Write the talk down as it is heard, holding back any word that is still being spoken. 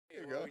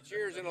go.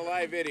 Cheers in a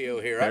live video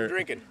here. I'm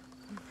drinking.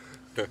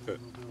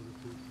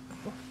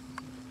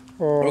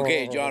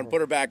 Okay, John,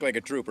 put her back like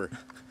a trooper.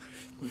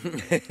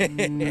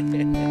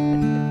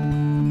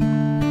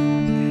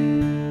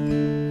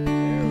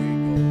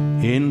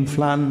 In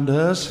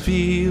Flanders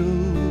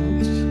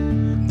fields,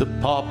 the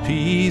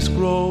poppies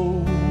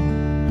grow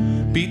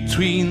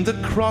between the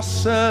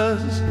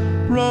crosses,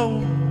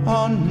 row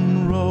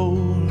on row,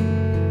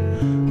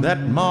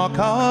 that mark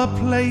our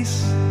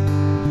place.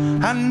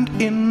 And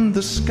in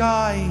the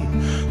sky,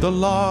 the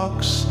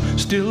larks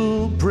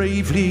still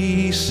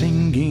bravely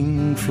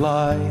singing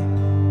fly,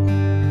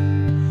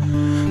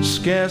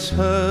 scarce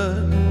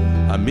heard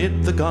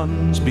amid the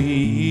guns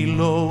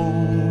below.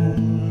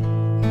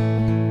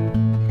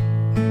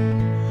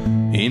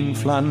 In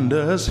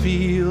Flanders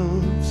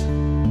fields,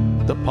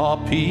 the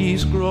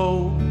poppies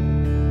grow.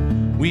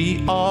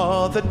 We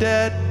are the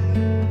dead.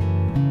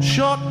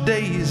 Short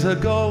days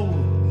ago,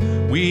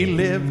 we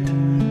lived,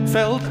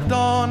 felt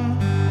dawn,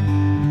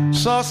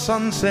 saw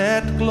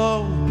sunset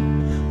glow,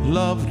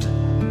 loved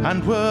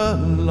and were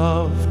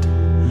loved,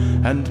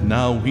 and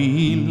now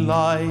we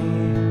lie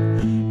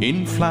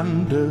in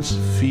Flanders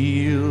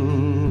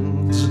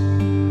fields.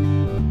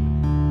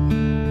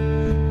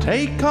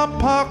 Take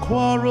up our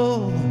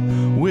quarrel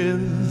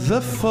with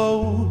the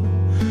foe,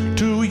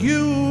 to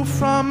you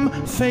from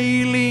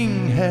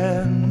failing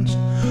hands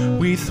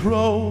we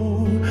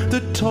throw. The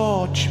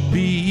torch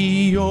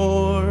be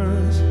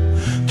yours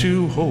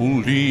to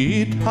hold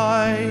it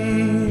high.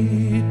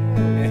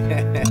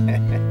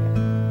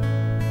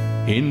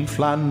 In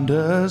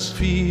Flanders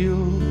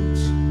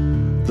fields,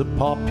 the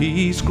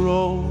poppies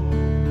grow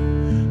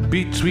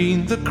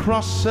between the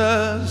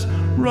crosses,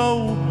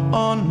 row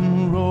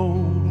on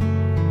row.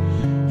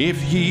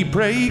 If ye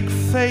break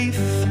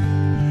faith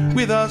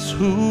with us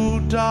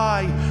who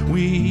die,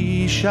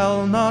 we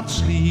shall not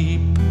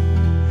sleep,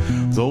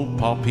 though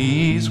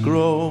poppies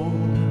grow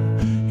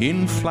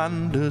in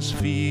Flanders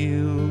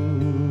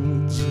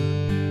fields.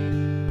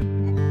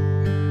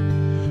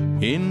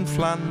 In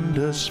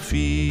Flanders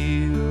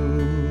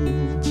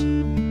fields.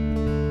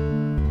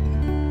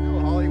 No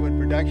Hollywood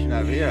production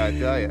out here, I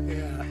tell you.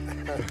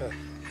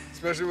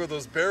 Especially with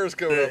those bears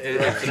coming up.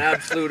 It's an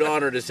absolute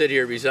honor to sit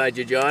here beside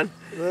you, John.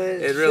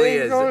 It really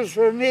is. Goes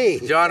for me.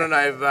 John and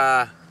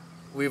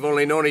we've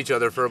only known each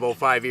other for about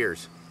 5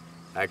 years.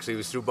 Actually, it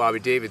was through Bobby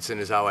Davidson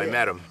is how I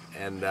met him.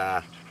 And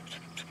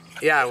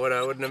yeah, what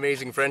an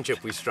amazing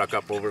friendship we struck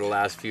up over the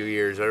last few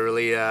years. I'm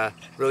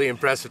really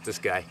impressed with this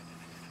guy.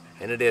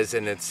 And it is,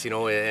 and it's, you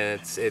know,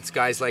 and it's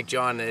guys like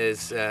John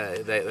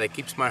that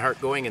keeps my heart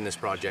going in this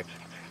project.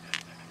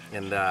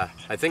 And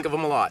I think of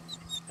him a lot.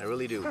 I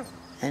really do.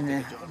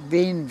 And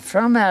being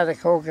from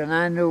Atikokan,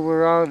 I knew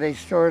where they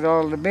stored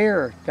all the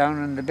beer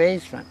down in the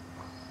basement.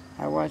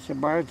 I watched the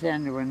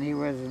bartender when he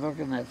was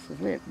looking at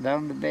it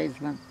down the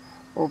basement,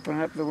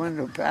 open up the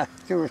window past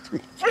 2 or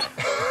 3 times.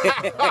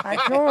 I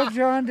told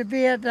John to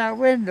be at that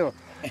window.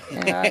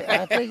 And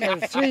I think it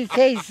was 3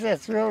 cases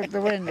that threw out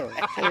the window.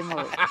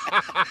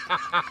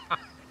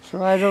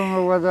 So I don't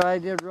know whether I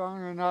did wrong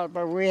or not,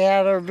 but we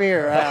had our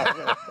beer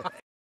after.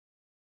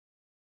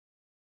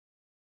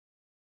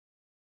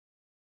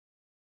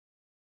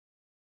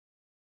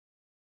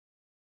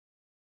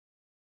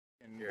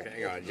 Here,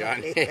 hang on,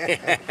 John.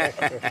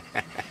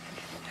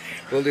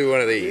 We'll do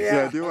one of these.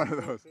 Yeah, do one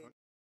of those.